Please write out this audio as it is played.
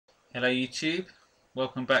Hello YouTube,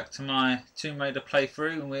 welcome back to my Tomb Raider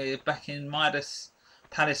playthrough, and we're back in Midas,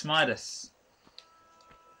 Palace Midas.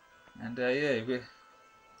 And yeah,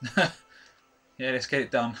 yeah, let's get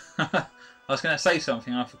it done. I was going to say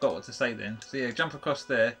something, I forgot what to say then. So yeah, jump across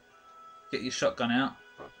there, get your shotgun out,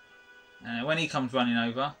 and when he comes running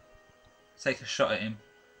over, take a shot at him.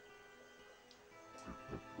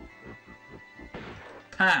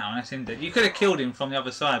 Pow, that's him dead. You could have killed him from the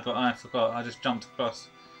other side, but I forgot, I just jumped across.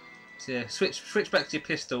 So yeah, switch back to your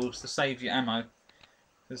pistols to save your ammo,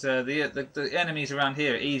 because the enemies around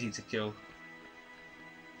here are easy to kill.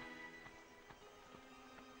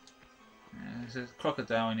 There's a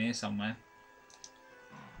crocodile in here somewhere.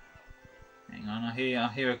 Hang on, I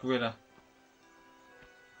hear a gorilla.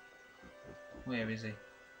 Where is he?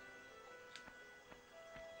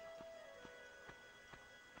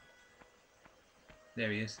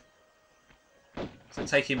 There he is. So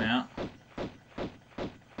take him out.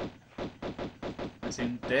 That's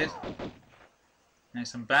him dead. There's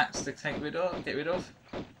some bats to get rid of.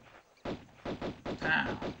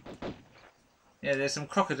 Pow. Yeah, there's some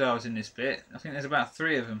crocodiles in this bit. I think there's about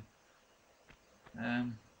 3 of them.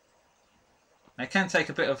 They can take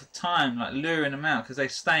a bit of time, like luring them out, because they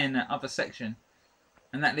stay in that other section,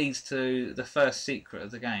 and that leads to the first secret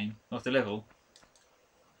of the game, of the level.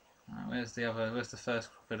 Where's the first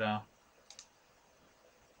crocodile?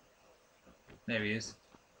 There he is.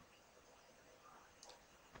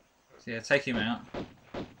 So yeah, take him out.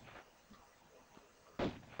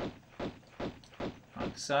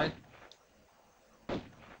 Like so.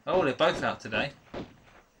 Oh, they're both out today.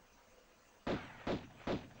 So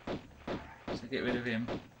get rid of him.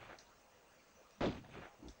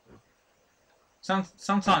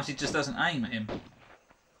 Sometimes he just doesn't aim at him.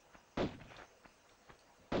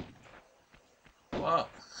 What?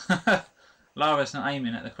 Lara's not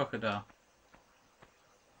aiming at the crocodile.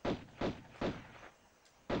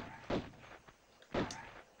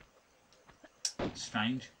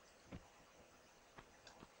 Strange.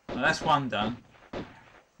 Well, that's one done.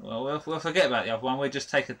 Well, we'll forget about the other one. We'll just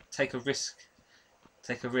take a risk.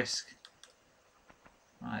 Take a risk.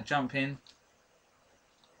 Right, jump in.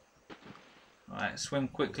 Right, swim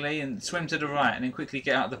quickly and swim to the right, and then quickly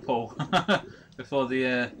get out of the pool before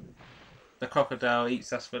the crocodile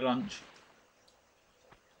eats us for lunch.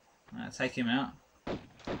 Right, take him out.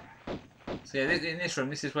 So yeah, in this room,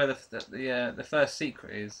 this is where the first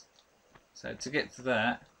secret is. So to get to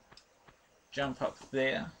that, jump up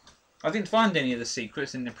there. I didn't find any of the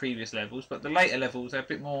secrets in the previous levels, but the later levels are a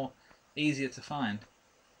bit more easier to find.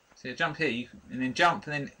 So you jump here, and then jump,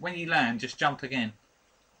 and then when you land, just jump again.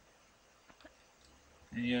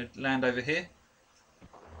 And you land over here.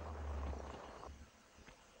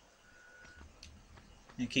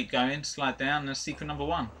 And keep going, slide down, and that's secret number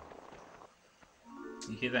 1.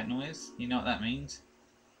 You hear that noise? You know what that means.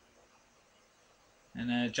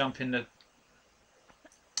 And jump in the,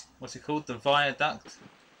 what's it called? The viaduct.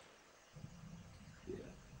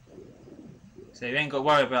 So you ain't got to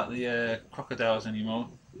worry about the crocodiles anymore,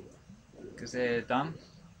 because they're done.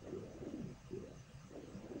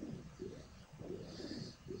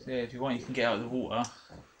 So yeah, if you want, you can get out of the water.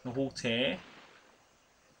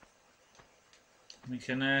 We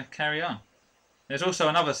can carry on. There's also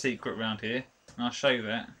another secret around here, and I'll show you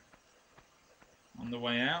that on the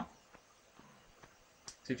way out.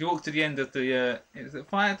 So if you walk to the end of the is it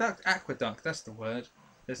viaduct? Aqueduct, that's the word.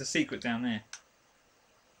 There's a secret down there.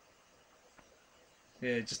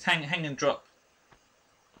 Yeah, just hang and drop.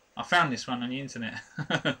 I found this one on the internet.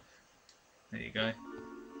 There you go.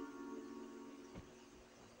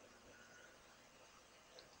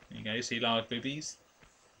 There you go, you see large boobies.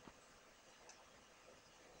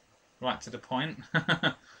 Right to the point.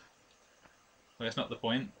 Well, it's not the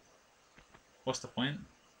point. What's the point?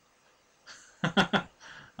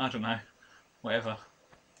 I don't know. Whatever.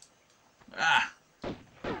 Ah!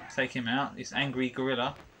 Take him out, this angry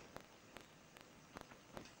gorilla.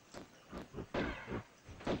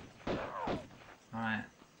 Right.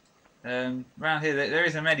 Around here there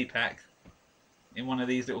is a medipack in one of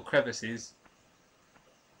these little crevices.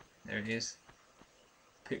 There it is.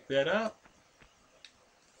 Pick that up.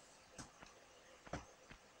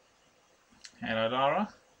 Hello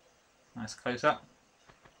Lara. Nice close up.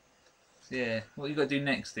 So yeah, what you got to do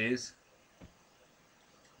next is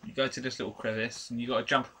you go to this little crevice and you got to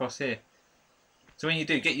jump across here. So when you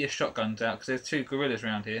do, get your shotguns out, because there's 2 gorillas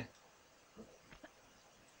around here.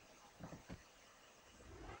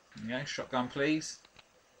 There you go, shotgun please.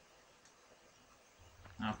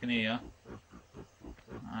 I can hear you.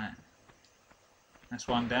 Alright. That's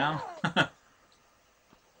one down.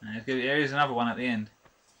 And there is another one at the end.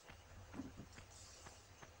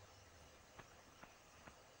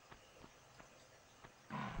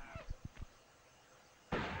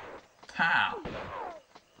 Pow!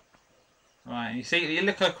 Right, and you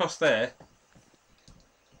look across there.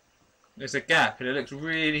 There's a gap, and it looks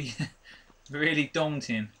really, really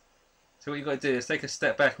daunting. So what you've got to do is take a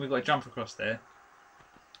step back, and we've got to jump across there.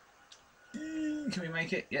 Can we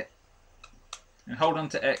make it? Yep. And hold on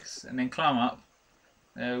to X, and then climb up,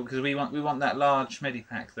 because we want that large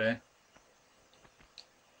medipack there.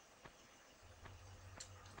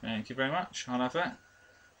 Thank you very much. I'll have that.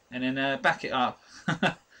 And then back it up,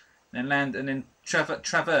 then land, and then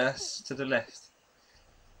traverse to the left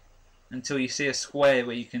until you see a square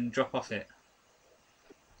where you can drop off it.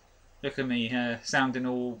 Look at me, sounding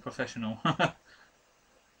all professional. I'm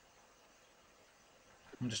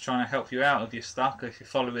just trying to help you out if you're stuck, or if you're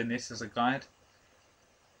following this as a guide,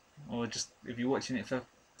 or just if you're watching it for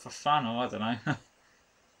fun, or I don't know.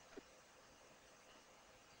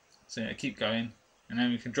 So yeah, keep going. And then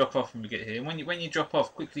we can drop off when we get here. And when you drop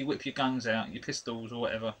off, quickly whip your guns out, your pistols or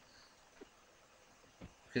whatever,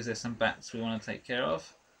 because there's some bats we want to take care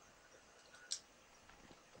of.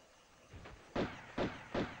 Okay,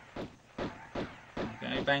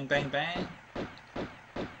 bang, bang, bang.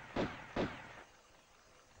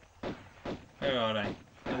 Where are they?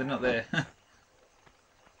 Oh, they're not there.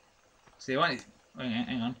 See,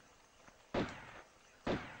 hang on.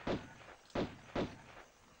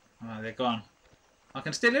 Oh, they're gone. I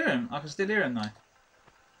can still hear them. Though.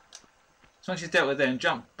 So once you've dealt with them,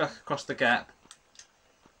 jump back across the gap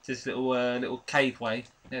to this little cave way.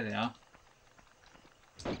 There they are.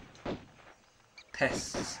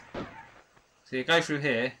 Pests. So you go through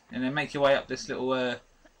here and then make your way up this little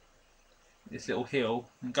hill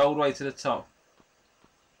and go all the way to the top.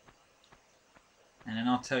 And then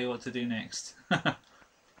I'll tell you what to do next. So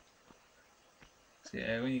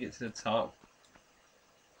yeah, when you get to the top.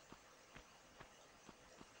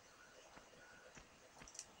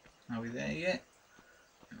 Are we there yet?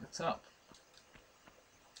 At the top.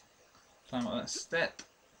 Climb up that step.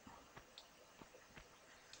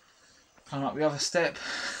 Climb up the other step.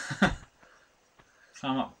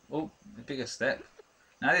 Climb up, oh, the bigger step.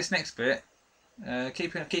 Now this next bit,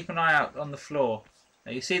 keep an eye out on the floor.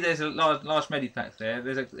 Now you see there's a large medipack there.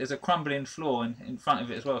 There's a crumbling floor in front of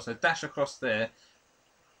it as well. So dash across there,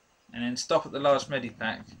 and then stop at the large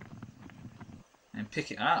medipack, and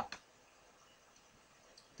pick it up.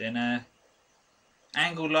 Then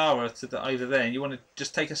angle Lara to over there, and you want to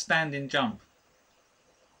just take a standing jump.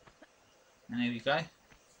 And here we go.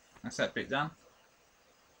 That's that bit done.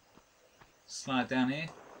 Slide down here.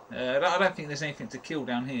 I don't think there's anything to kill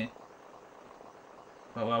down here.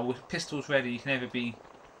 But well, with pistols ready, you can never be.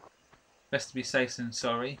 Best to be safe than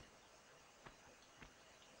sorry.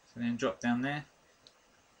 So then drop down there.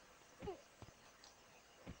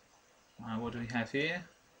 What do we have here?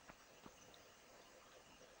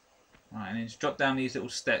 Right, and then just drop down these little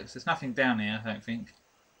steps. There's nothing down here, I don't think.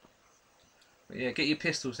 But yeah, get your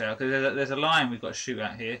pistols out, because there's a lion we've got to shoot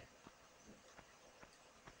at here.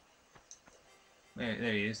 There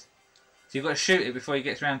he is. So you've got to shoot it before he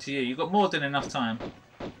gets round to you. You've got more than enough time.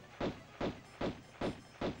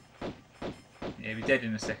 Yeah, he'll be dead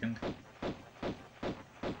in a second.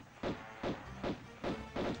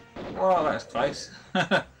 Whoa, that was close.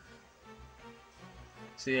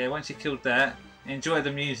 So yeah, once you killed that, enjoy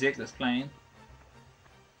the music that's playing.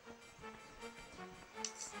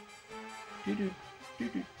 Right,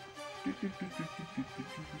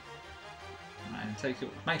 and take it.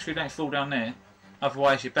 Make sure you don't fall down there,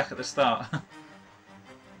 otherwise you're back at the start.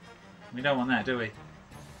 We don't want that, do we?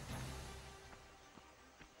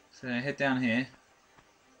 So head down here.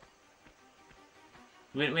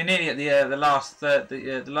 We're nearly at the last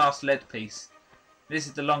lead piece. This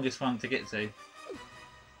is the longest one to get to.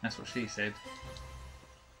 That's what she said.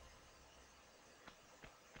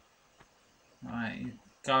 Right, you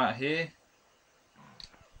go out here,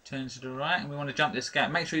 turn to the right, and we want to jump this gap.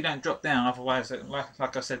 Make sure you don't drop down, otherwise,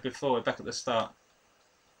 like I said before, we're back at the start.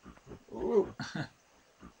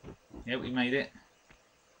 Yeah, we made it.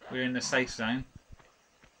 We're in the safe zone.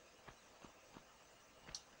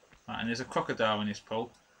 Right, and there's a crocodile in this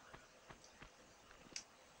pool.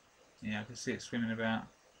 Yeah, I can see it swimming about.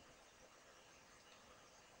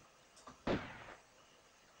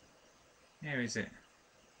 Where is it?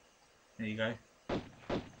 There you go.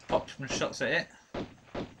 Pop some shots at it.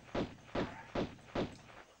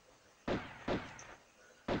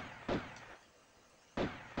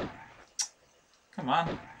 Come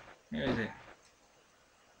on. Where is it?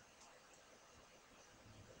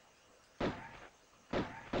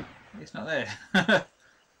 It's not there. Oh,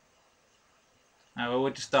 well,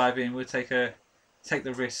 we'll just dive in. We'll take the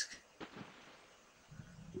risk.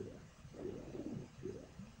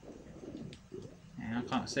 Yeah, I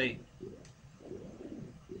can't see.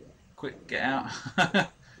 Quick, get out.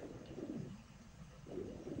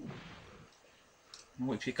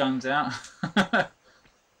 Whip your guns out.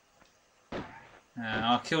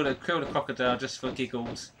 I'll kill the crocodile just for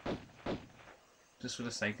giggles. Just for the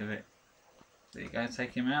sake of it. There you go,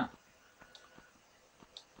 take him out.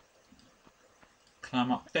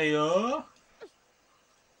 Climb up there.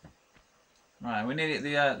 Right, we need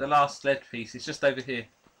the last lead piece. It's just over here.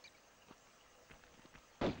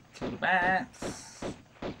 Kill the bats.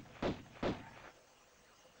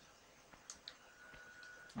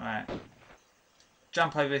 Right.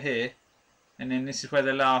 Jump over here, and then this is where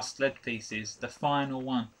the last lead piece is, the final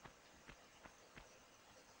one.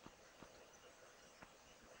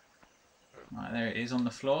 Right, there it is on the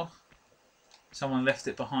floor. Someone left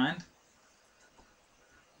it behind.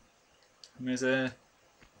 And there's a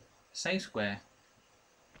save square.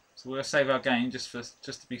 So we'll save our game just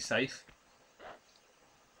to be safe.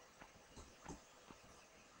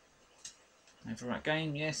 Overwrite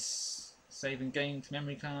game, yes. Saving game to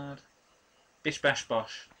memory card. Bish bash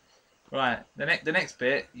bosh. Right, the next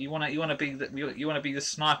bit, you wanna be the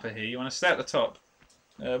sniper here. You wanna stay at the top.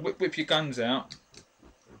 Whip your guns out.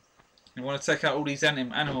 You wanna take out all these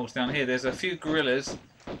animals down here. There's a few gorillas,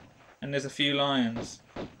 and there's a few lions.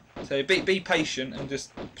 So be patient and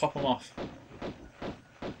just pop them off.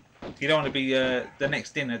 You don't want to be the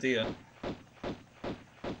next dinner, do you?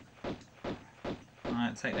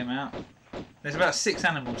 Alright, take them out. There's about 6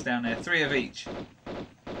 animals down there, 3 of each.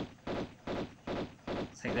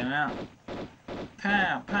 Take them out.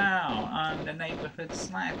 Pow, pow, I'm the neighbourhood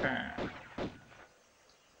sniper.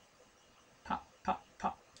 Pop, pop,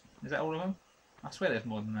 pop. Is that all of them? I swear there's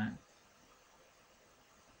more than that.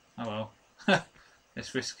 Oh well.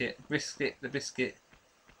 Let's risk it. Risk it, the biscuit.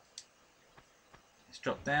 Let's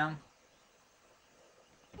drop down.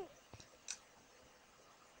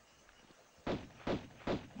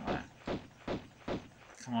 Alright.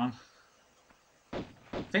 Come on.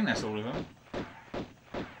 I think that's all of them.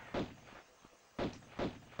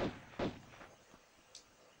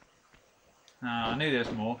 I knew there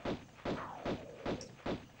was more.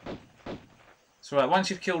 So right, once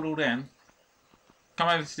you've killed all them, come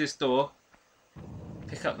over to this door,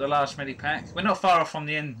 pick up the large medipack. We're not far off from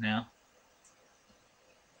the end now.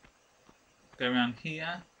 Go around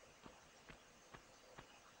here.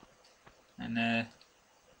 And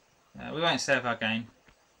we won't save our game.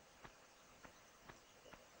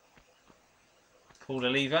 Pull the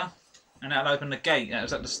lever, and that'll open the gate. That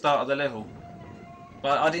was at the start of the level.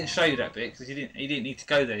 But I didn't show you that bit because you didn't need to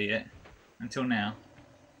go there yet until now.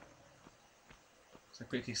 So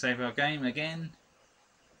quickly save our game again.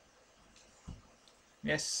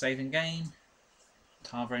 Yes, saving game.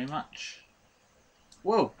 Tar very much.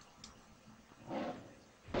 Whoa!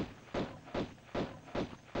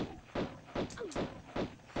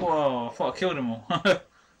 Whoa! I thought I killed them all.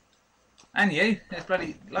 And you? There's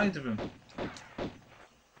bloody loads of them.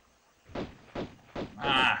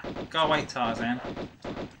 Ah! Go away, Tarzan.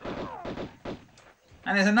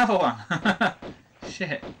 And there's another one.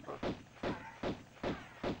 Shit.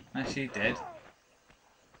 That's you dead.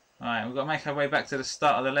 Alright, we've got to make our way back to the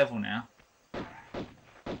start of the level now.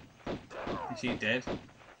 That's you dead.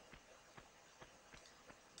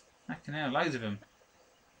 Fucking hell, loads of them.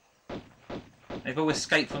 They've all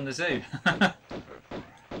escaped from the zoo.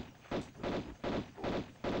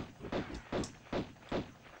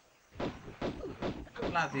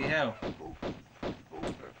 Bloody hell.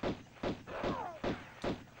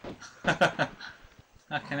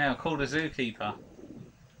 Fucking hell, call the zookeeper.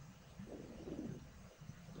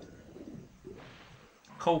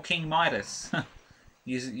 Call King Midas.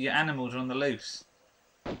 Your animals are on the loose.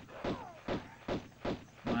 Right,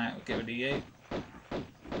 we'll get rid of you.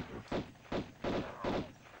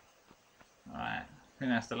 Right, I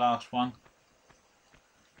think that's the last one.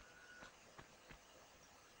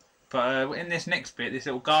 But in this next bit, this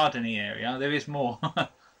little gardeny area, there is more.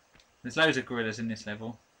 There's loads of gorillas in this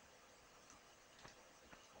level.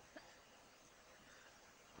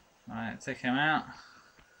 Right, take him out.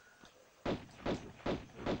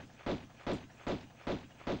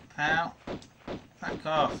 Pow. Fuck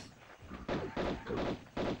off.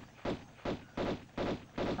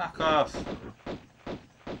 Fuck off.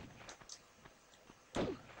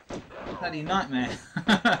 Bloody nightmare.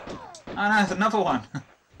 Oh no, there's another one.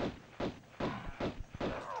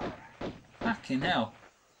 Fucking hell.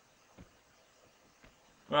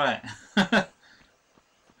 Right.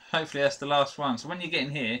 Hopefully that's the last one. So when you get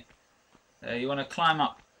in here, you want to climb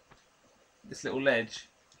up this little ledge.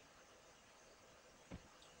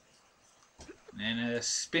 And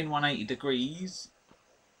spin 180 degrees.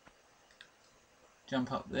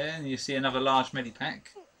 Jump up there and you see another large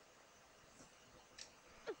medipack.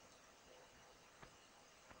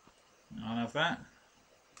 I'll have that.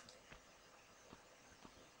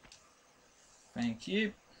 Thank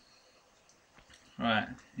you. Right,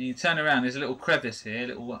 you turn around, there's a little crevice here, a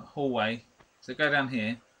little hallway. So go down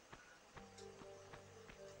here.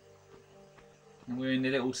 And we're in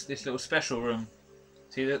this little special room.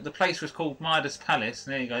 See, the place was called Midas Palace.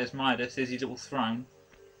 And there you go, there's Midas, there's his little throne.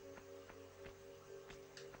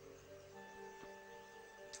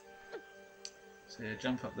 So yeah,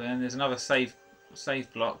 jump up there, and there's another save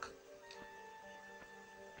block.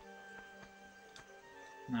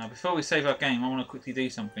 Now, before we save our game, I want to quickly do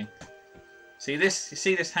something. See this? You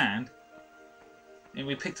see this hand? And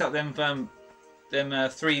we picked up them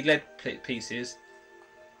 3 lead pieces.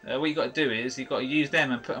 What you got to do is you got to use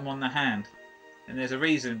them and put them on the hand. And there's a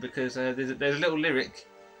reason, because there's a little lyric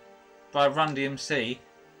by Run DMC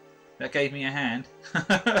that gave me a hand.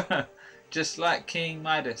 Just like King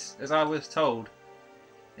Midas, as I was told,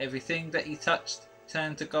 everything that he touched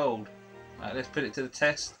turned to gold. Right, let's put it to the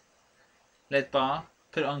test. Lead bar.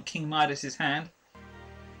 Put it on King Midas's hand.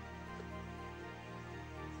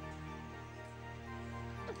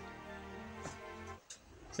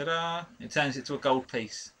 Ta-da! It turns it to a gold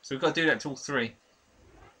piece. So we've got to do that to all 3.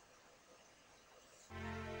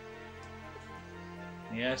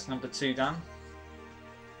 Yes, number 2 done.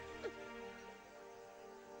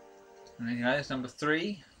 And there you go, it's number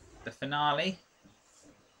 3. The finale.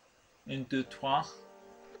 1, 2, 3.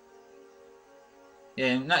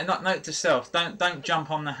 Yeah, note to self, don't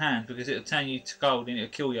jump on the hand, because it'll turn you to gold and it'll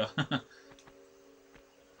kill you.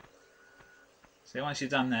 So once you've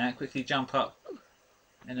done that, quickly jump up,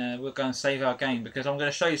 and we'll go and save our game, because I'm going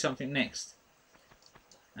to show you something next.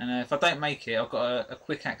 And if I don't make it, I've got a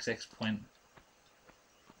quick access point.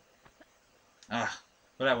 Ah,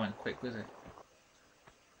 well that went quick, was it?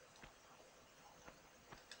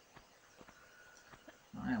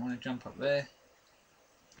 Right, I want to jump up there.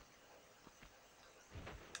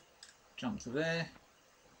 Jump to there.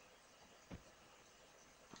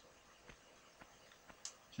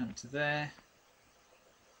 Jump to there.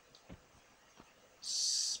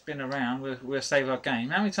 Spin around. We'll save our game.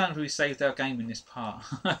 How many times have we saved our game in this part?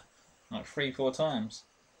 Like 3, 4 times.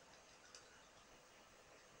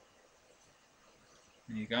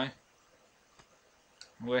 There you go.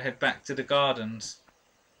 We'll head back to the gardens.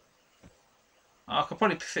 I could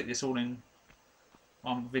probably fit this all in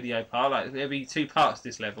one video part. Like there'll be 2 parts to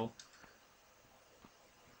this level.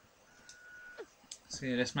 So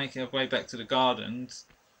yeah, let's make our way back to the gardens.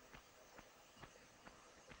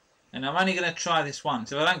 And I'm only going to try this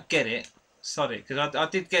once. If I don't get it, sod it. Because I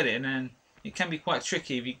did get it, and then it can be quite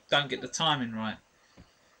tricky if you don't get the timing right.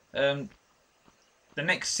 The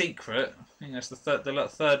next secret, I think that's the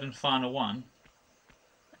third and final one.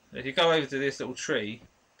 If you go over to this little tree,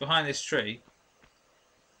 behind this tree,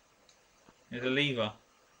 there's a lever.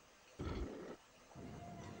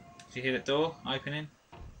 Did you hear the door opening?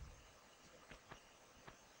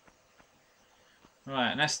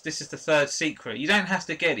 Right, and this is the 3rd secret. You don't have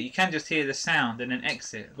to get it. You can just hear the sound and then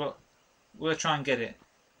exit. But we'll try and get it.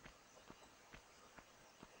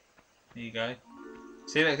 There you go.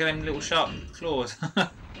 See, look at them little sharp claws.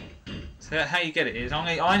 So how you get it is, I'm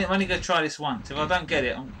only going to try this once. If I don't get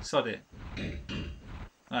it, I'm sod it.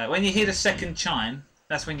 Right, when you hear the 2nd chime,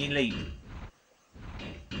 that's when you leap.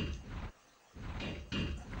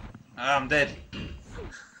 Oh, I'm dead.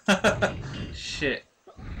 Shit.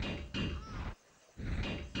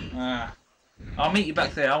 I'll meet you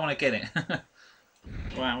back there. I want to get it.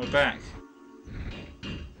 Right, we're back.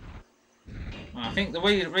 Well, I think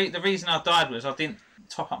the reason I died was I didn't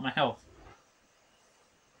top up my health.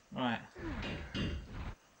 Right.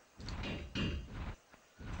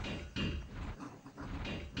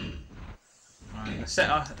 Right.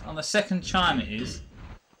 On the 2nd chime it is.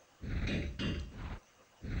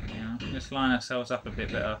 Yeah, let's line ourselves up a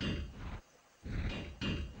bit better.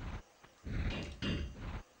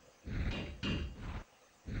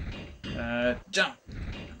 Jump!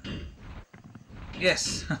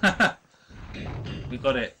 Yes! We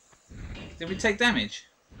got it. Did we take damage?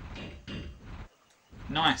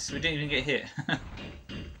 Nice, we didn't even get hit.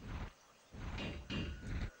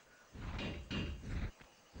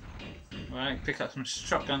 Right, pick up some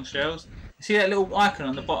shotgun shells. You see that little icon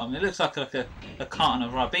on the bottom? It looks like a carton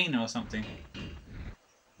of Ribena or something.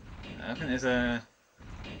 I think there's a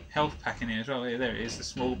health pack in here as well. Yeah, there it is, the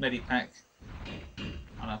small medipack.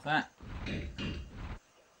 I love that.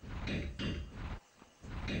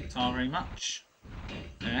 Not very much.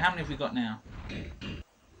 How many have we got now?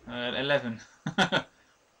 11.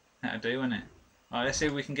 That'll do, won't it? Alright, let's see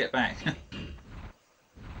if we can get back.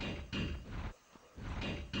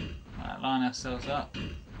 Right, line ourselves up.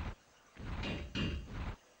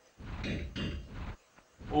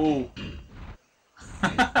 Oh.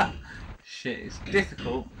 Shit, it's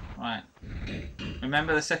difficult. Right.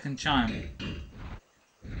 Remember the second chime.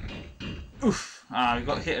 Oof. Ah, we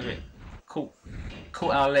got hit of it. Caught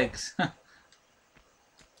our legs.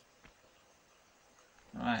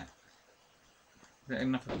 Right. Is there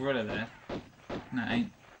enough of a gorilla there? No, it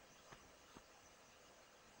ain't.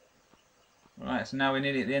 Right, so now we're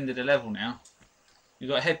nearly at the end of the level now. We've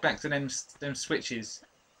got to head back to them switches.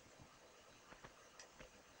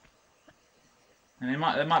 And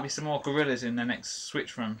there might be some more gorillas in the next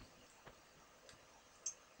switch room.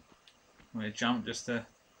 We'll jump just to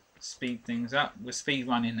speed things up. We're speed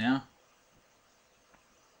running now.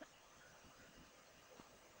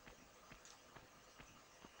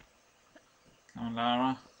 Come on,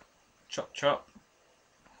 Lara. Chop chop.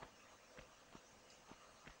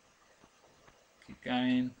 Keep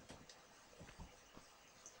going.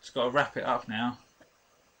 Just got to wrap it up now.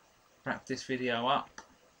 Wrap this video up.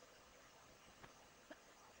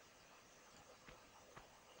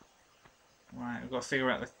 Right, we've got to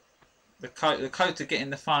figure out the code to get in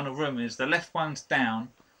the final room is the left one's down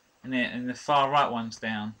and the far right one's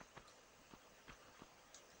down.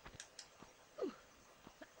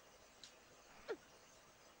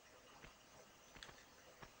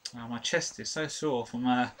 Oh, my chest is so sore from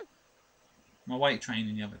my weight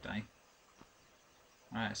training the other day.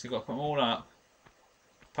 Right, so you've got to put them all up,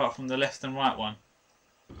 apart from the left and right one.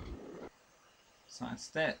 Side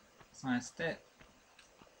step, side step.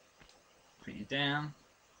 Put you down.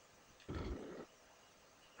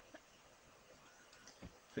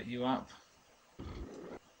 Put you up.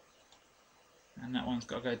 And that one's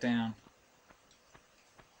got to go down.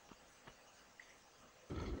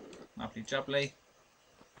 Lovely jubbly.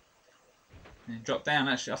 And drop down.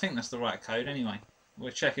 Actually, I think that's the right code anyway. We'll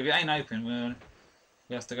check. If it ain't open, we'll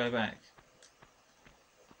have to go back.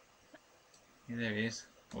 Yeah, there he is.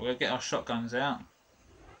 Well, we'll get our shotguns out.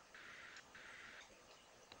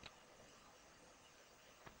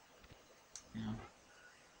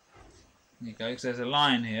 There you go, because there's a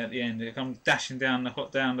line here at the end. It comes dashing down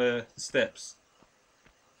the steps.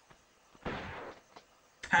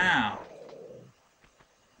 Pow!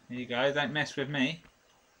 There you go, don't mess with me.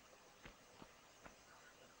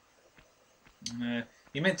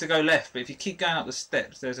 You're meant to go left, but if you keep going up the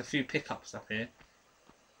steps, there's a few pickups up here.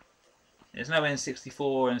 There's no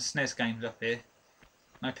N64 and SNES games up here.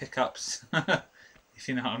 No pickups, if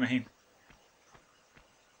you know what I mean.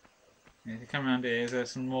 If you come around here,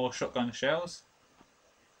 there's some more shotgun shells.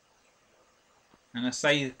 And a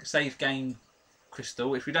save game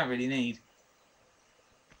crystal, which we don't really need.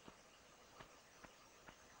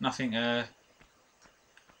 Nothing,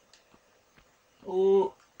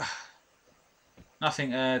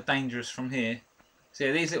 nothing dangerous from here. So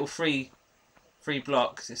yeah, these little free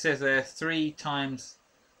blocks, it says they're 3 times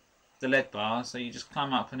the lead bar, so you just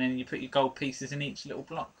climb up and then you put your gold pieces in each little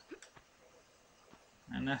block.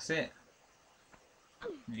 And that's it.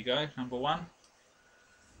 There you go, number 1.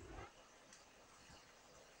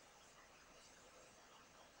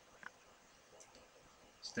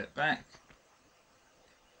 Step back.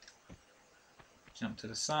 Jump to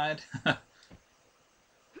the side. There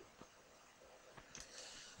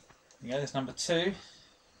you go, there's number 2.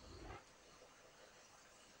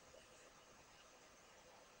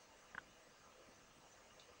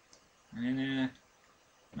 And then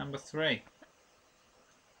number 3.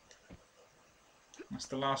 That's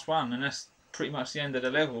the last one, and that's pretty much the end of the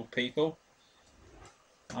level, people.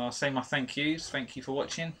 I'll say my thank yous. Thank you for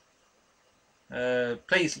watching.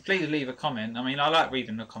 Please leave a comment. I mean, I like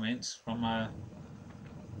reading the comments from my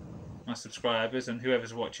subscribers and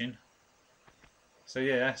whoever's watching. So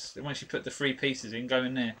yeah, that's, once you put the 3 pieces in, go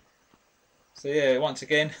in there. So yeah, once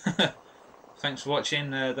again, thanks for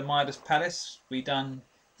watching the Midas Palace. We done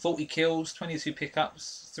 40 kills, 22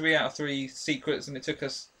 pickups, 3 out of 3 secrets, and it took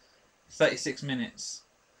us 36 minutes.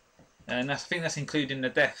 And I think that's including the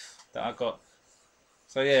death that I got.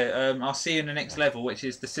 So yeah, I'll see you in the next level, which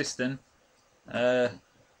is the cistern.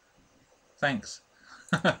 Thanks.